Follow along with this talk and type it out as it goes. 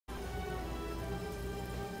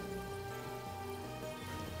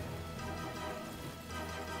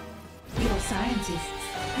scientists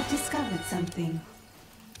have discovered something.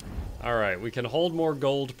 Alright, we can hold more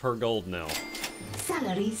gold per gold now.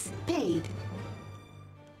 Salaries paid.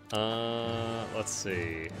 Let's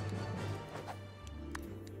see.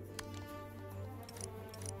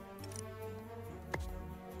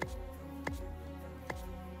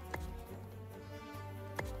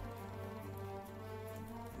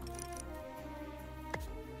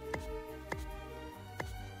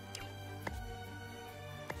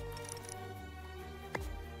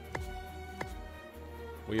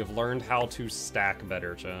 We have learned how to stack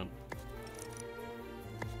better, chat.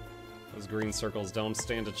 Those green circles don't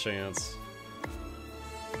stand a chance.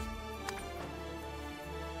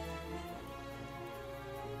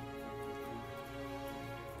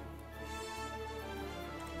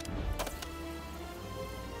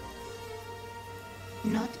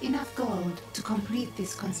 Not enough gold to complete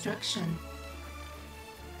this construction.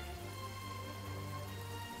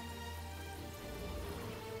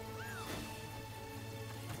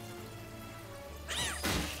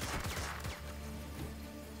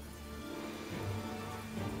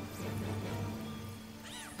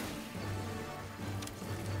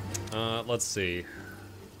 Let's see.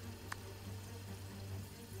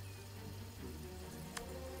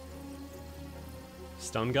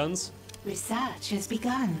 Stun guns? Research has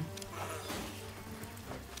begun.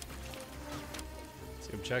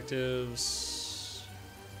 See objectives.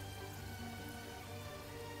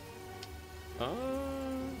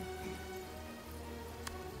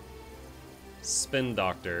 Spin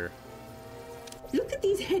Doctor. Look at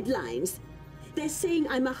these headlines. They're saying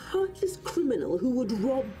I'm a heartless criminal who would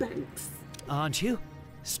rob banks. Aren't you?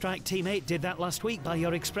 Strike Team 8 did that last week by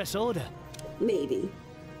your express order. Maybe.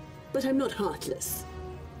 But I'm not heartless.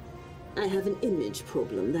 I have an image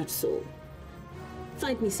problem, that's all.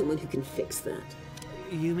 Find me someone who can fix that.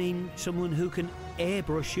 You mean someone who can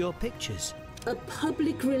airbrush your pictures? A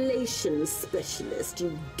public relations specialist,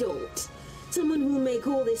 you dolt. Someone who'll make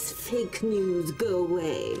all this fake news go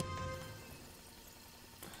away.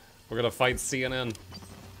 We're gonna fight CNN.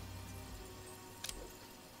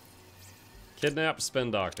 Kidnap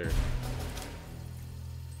Spin Doctor.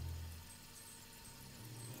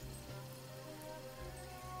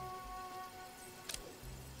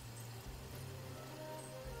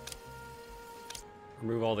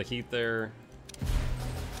 Remove all the heat there.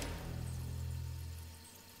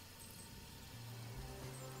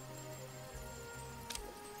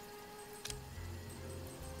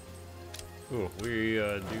 Ooh, we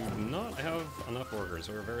do not have enough workers.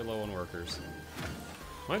 We're very low on workers.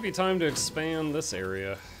 Might be time to expand this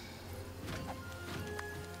area.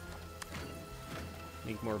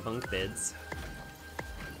 Make more bunk beds.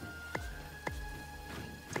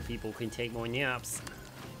 So people can take more naps.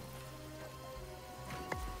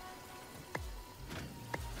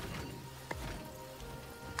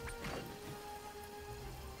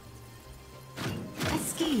 A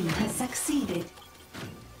scheme has succeeded.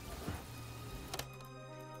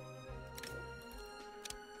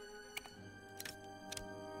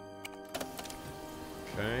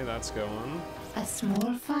 Okay, that's going. A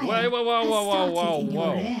small fire Wait, whoa, whoa, has whoa, whoa, started in whoa,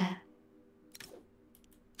 your whoa. air.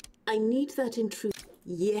 I need that intruder.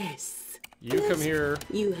 Yes. You come here.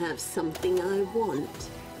 You have something I want.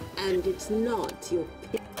 And it's not your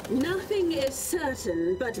pick. Nothing is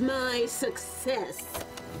certain but my success.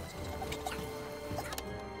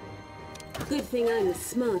 Good thing I'm the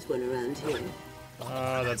smart one around here.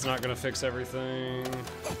 That's not gonna fix everything.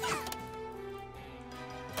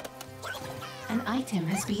 An item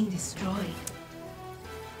has been destroyed.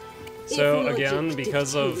 So If again, logic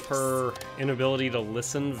because of dictates. her inability to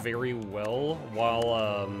listen very well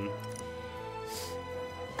while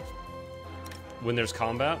when there's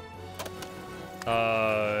combat,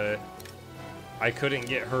 I couldn't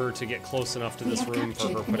get her to get close enough to We this have room for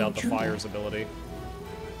her captured put an out the intruder. fire's ability.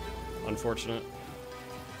 Unfortunate.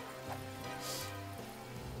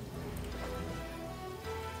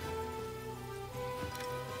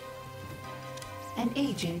 An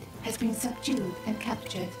agent has been subdued and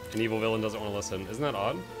captured. An evil villain doesn't want to listen. Isn't that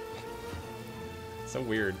odd? So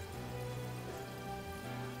weird.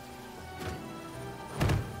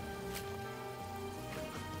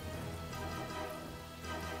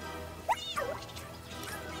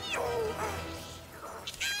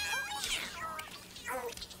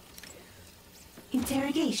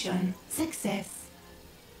 Interrogation success.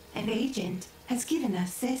 An agent has given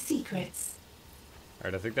us their secrets.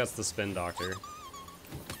 Alright, I think that's the Spin Doctor.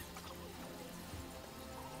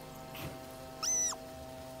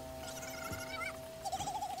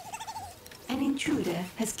 An intruder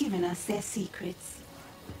has given us their secrets.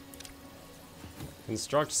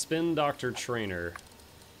 Construct Spin Doctor Trainer.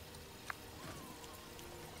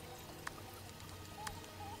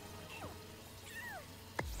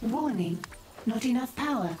 Warning. Not enough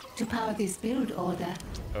power to power this build order.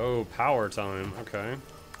 Oh, power time. Okay.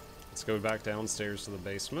 Let's go back downstairs to the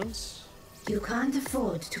basement. You can't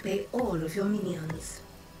afford to pay all of your minions.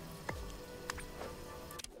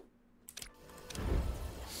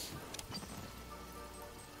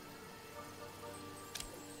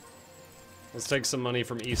 Let's take some money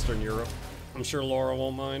from Eastern Europe. I'm sure Laura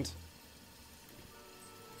won't mind.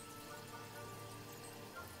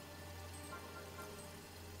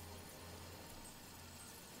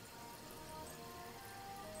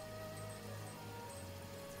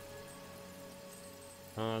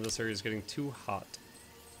 This area is getting too hot.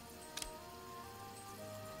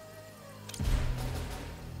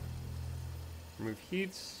 Remove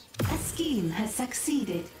heat. A scheme has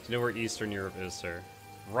succeeded. Do you know where Eastern Europe is, sir?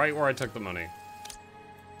 Right where I took the money.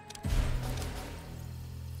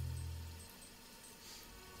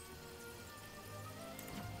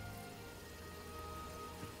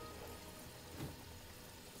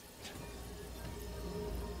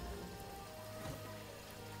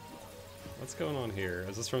 What's going on here?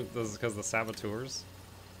 Is this because of the saboteurs?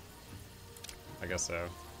 I guess so.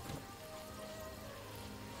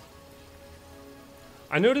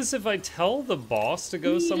 I notice if I tell the boss to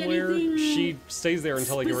go somewhere, she stays there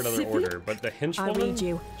until I give her another order. But the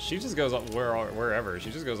henchwoman, she just goes wherever.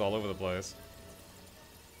 She just goes all over the place.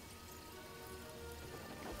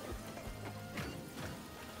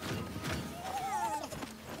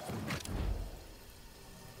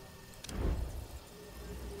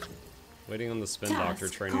 Waiting on the spin doctor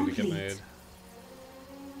training to get made.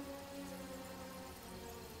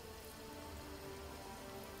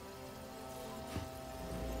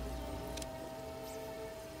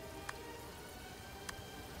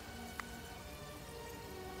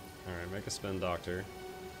 Alright, make a spin doctor.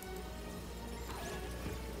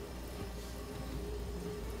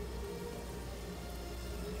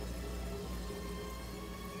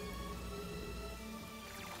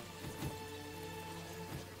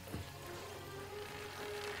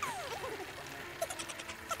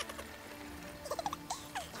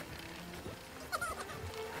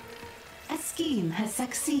 A scheme has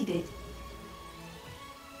succeeded.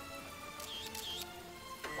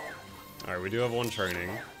 Alright, we do have one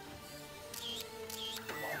training.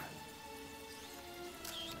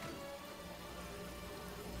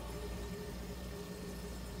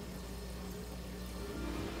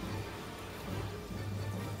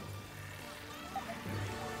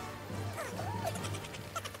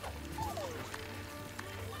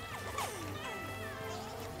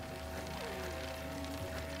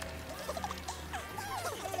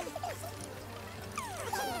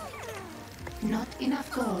 Not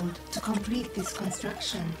enough gold to complete this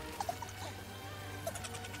construction.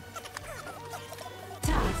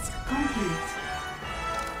 Task complete.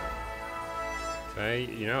 Okay,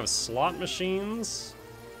 you now have slot machines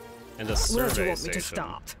and a Where do you survey want me to station.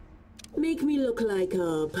 start? Make me look like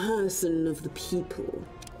a person of the people.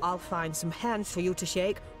 I'll find some hands for you to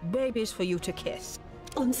shake, babies for you to kiss.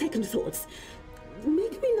 On second thoughts,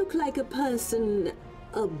 make me look like a person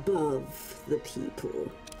above the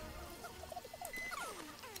people.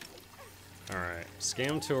 Alright,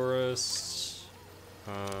 scam tourists,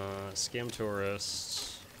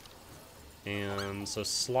 and so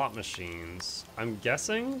slot machines. I'm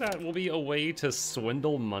guessing that will be a way to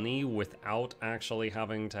swindle money without actually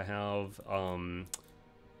having to have,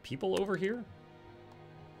 people over here.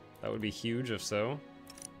 That would be huge if so.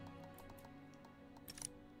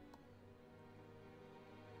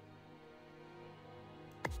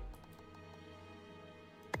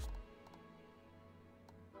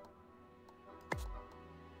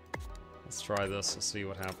 Let's try this and see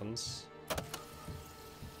what happens.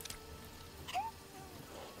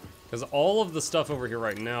 Because all of the stuff over here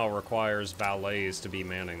right now requires valets to be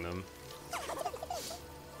manning them.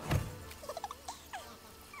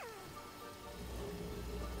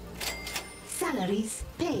 Salaries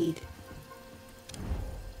paid.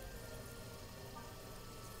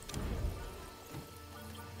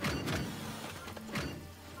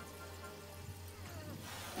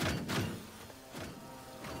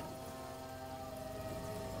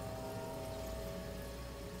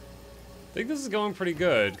 I think this is going pretty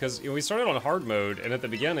good, because we started on hard mode, and at the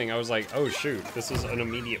beginning I was like, oh shoot, this is an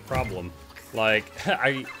immediate problem. Like,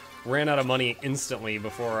 I ran out of money instantly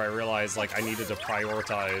before I realized, like, I needed to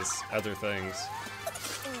prioritize other things.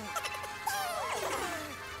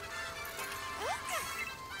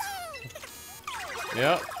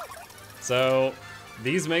 Yep. So,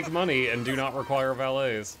 these make money and do not require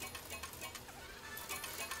valets.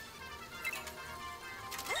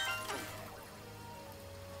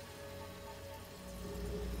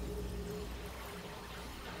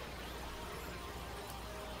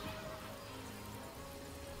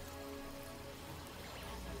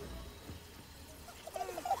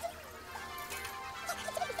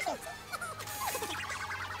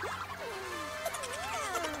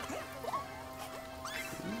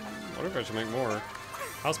 I should make more.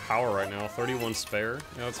 How's power right now? 31 spare?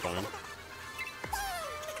 Yeah, that's fine.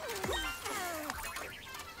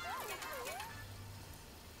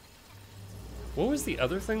 What was the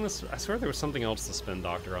other thing? I swear there was something else the spin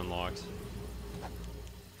doctor unlocked.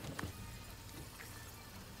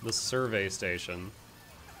 The survey station.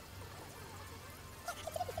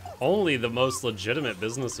 Only the most legitimate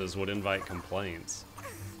businesses would invite complaints.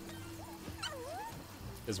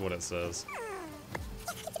 Is what it says.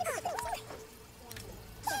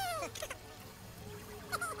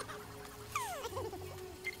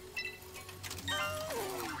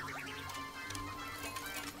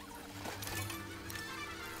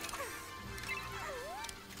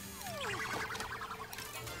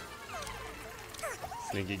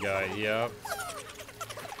 Sneaky guy, yep.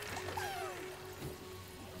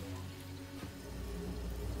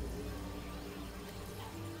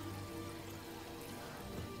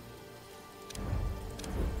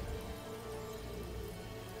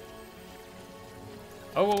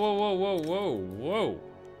 Oh, whoa, whoa, whoa, whoa, whoa.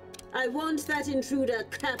 I want that intruder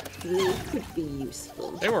capped. They could be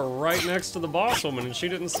useful. They were right next to the boss woman and she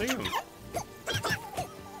didn't see him.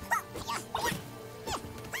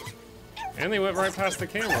 And they went right past the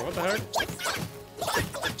camera. What the heck?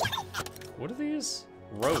 What are these?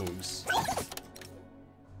 Rogues.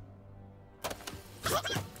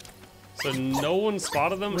 So no one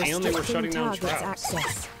spotted them and they were shutting down traps.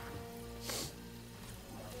 Access.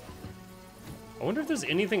 I wonder if there's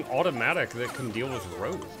anything automatic that can deal with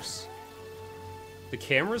rogues. The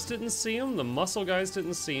cameras didn't see him, the muscle guys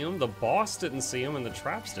didn't see him, the boss didn't see him, and the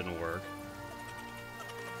traps didn't work.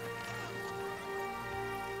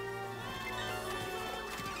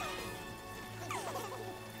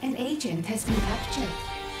 An agent has been captured.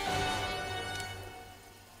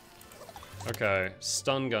 Okay,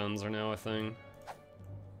 stun guns are now a thing.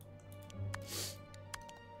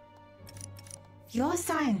 Your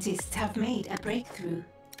scientists have made a breakthrough.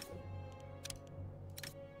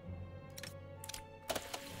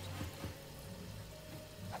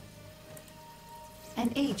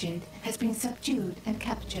 An agent has been subdued and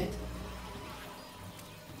captured.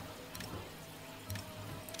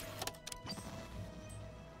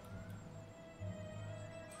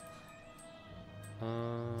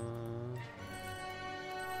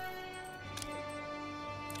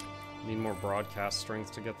 Need more broadcast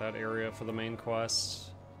strength to get that area for the main quest.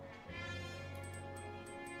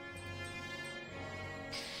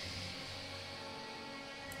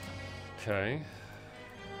 Okay.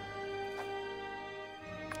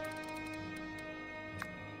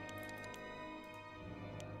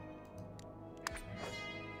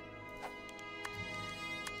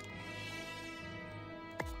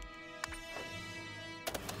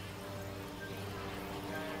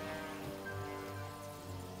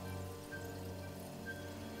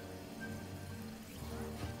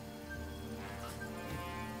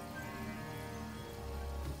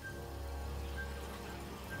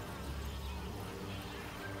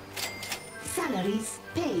 Salaries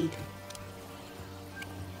paid.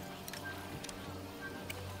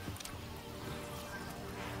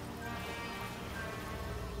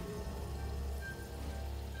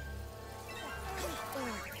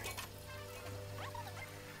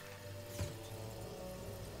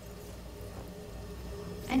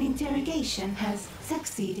 An interrogation has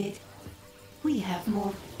succeeded. We have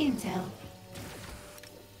more intel.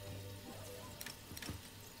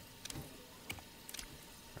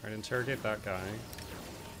 Alright, interrogate that guy.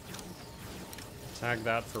 Tag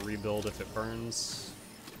that for rebuild if it burns.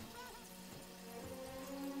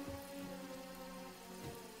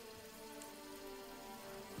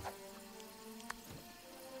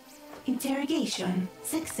 Interrogation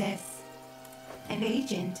success. An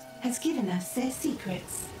agent has given us their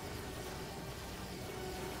secrets.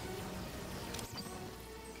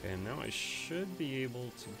 Okay, now I should be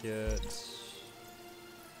able to get this.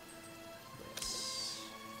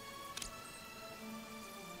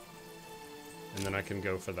 And then I can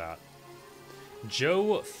go for that.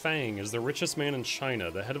 Zhou Fang is the richest man in China,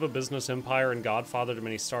 the head of a business empire and godfather to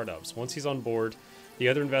many startups. Once he's on board, the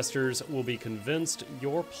other investors will be convinced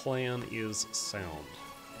your plan is sound.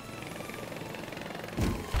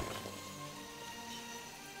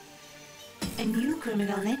 A new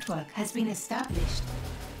criminal network has been established.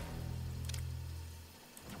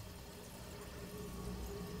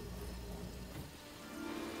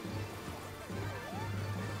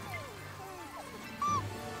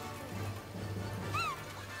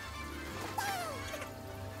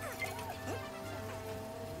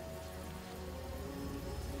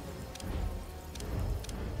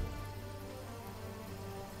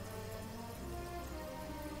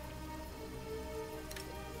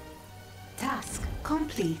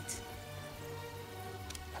 complete.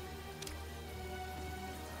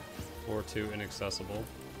 4-2 inaccessible.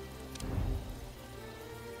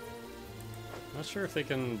 Not sure if they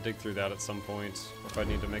can dig through that at some point, if I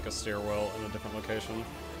need to make a stairwell in a different location.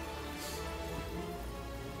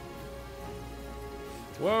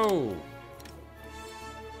 Whoa!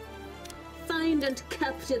 Find and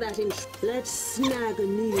capture that Let's snag a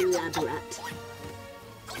new lab rat.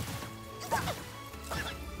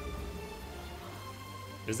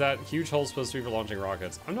 Is that huge hole supposed to be for launching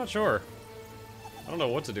rockets? I'm not sure. I don't know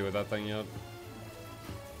what to do with that thing yet.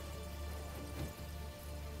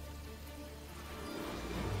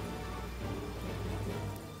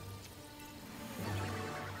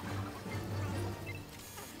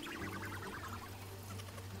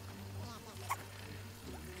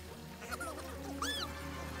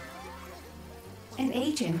 An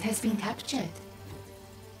agent has been captured.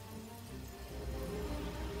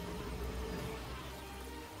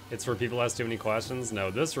 It's for people who ask too many questions?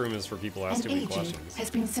 No, this room is for people who ask too An many agent questions. has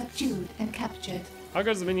been subdued and captured. How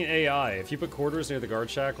good is the minion AI? If you put quarters near the guard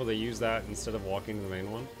shack, will they use that instead of walking to the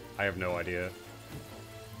main one? I have no idea.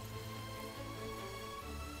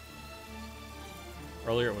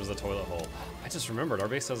 Earlier it was the toilet hole. I just remembered, our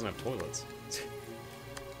base doesn't have toilets.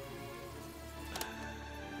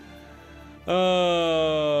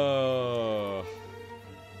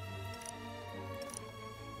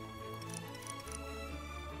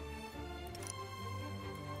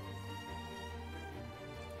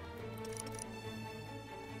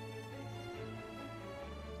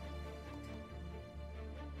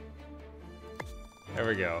 There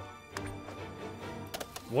we go.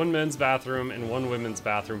 One men's bathroom and one women's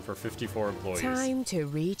bathroom for 54 employees. Time to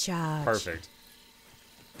recharge. Perfect.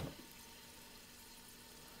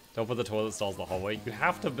 Don't put the toilet stalls in the hallway. You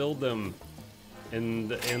have to build them in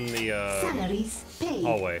the Salaries paid.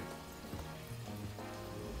 hallway.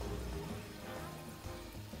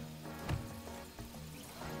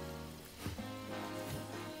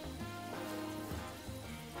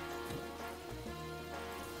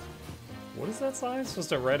 What is that sign? It's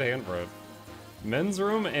just a red handprint. Men's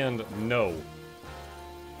room and no.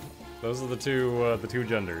 Those are the two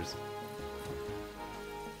genders.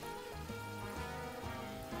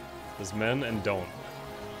 There's men and don't.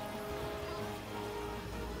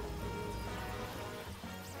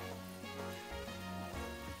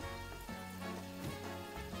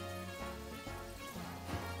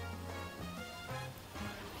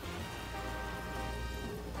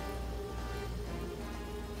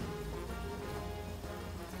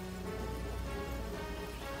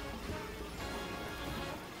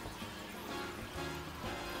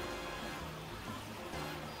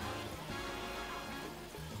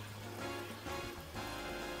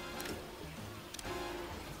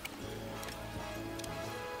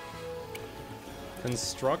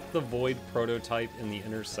 Construct the void prototype in the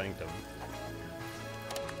inner sanctum.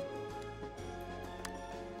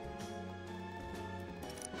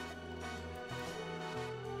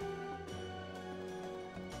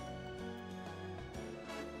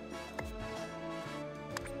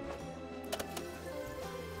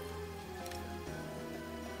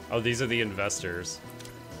 Oh, these are the investors.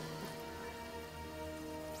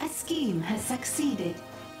 A scheme has succeeded.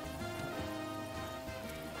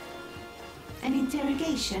 An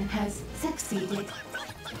interrogation has succeeded.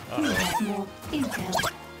 We have more intel.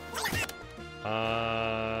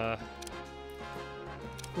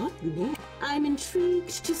 What next? I'm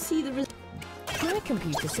intrigued to see the My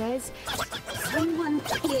computer says Someone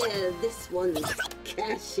clear this one's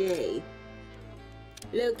cache.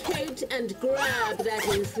 Locate and grab that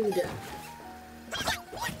intruder.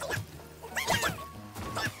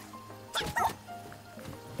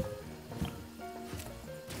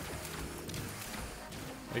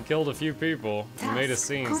 They killed a few people and made a Task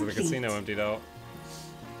scene so the complete. casino emptied out.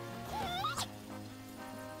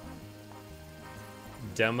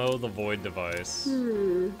 Demo the void device.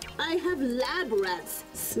 I have lab rats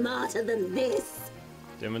smarter than this.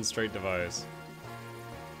 Demonstrate device.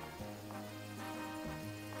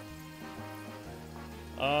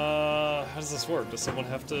 How does this work? Does someone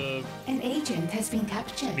have to An agent has been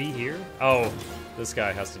captured. be here? Oh, this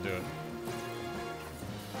guy has to do it.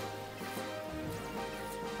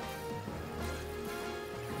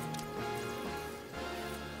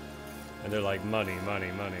 And they're like, money,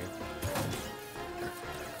 money, money.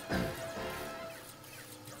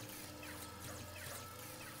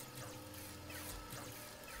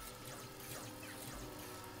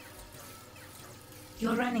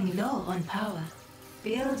 You're running low on power.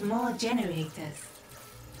 Build more generators.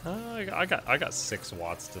 I got 6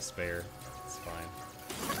 watts to spare. It's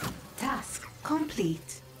fine. Task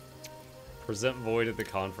complete. Present Void at the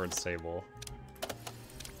conference table.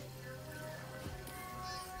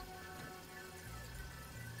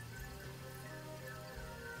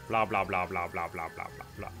 Blah, blah, blah, blah, blah, blah, blah, blah,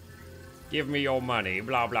 blah. Give me your money.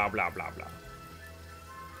 Blah, blah, blah, blah, blah.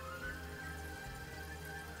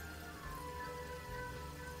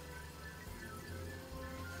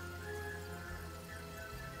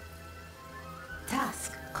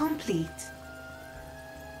 Task complete.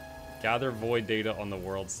 Gather void data on the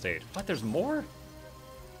world state. What? There's more?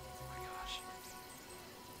 Oh my gosh.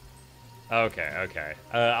 Okay, okay.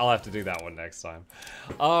 I'll have to do that one next time.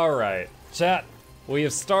 Alright, chat. We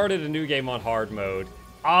have started a new game on hard mode.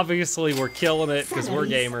 Obviously, we're killing it because we're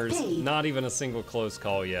gamers. Not even a single close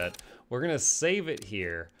call yet. We're going to save it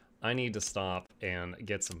here. I need to stop and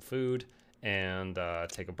get some food and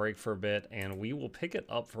take a break for a bit. And we will pick it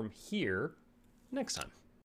up from here next time.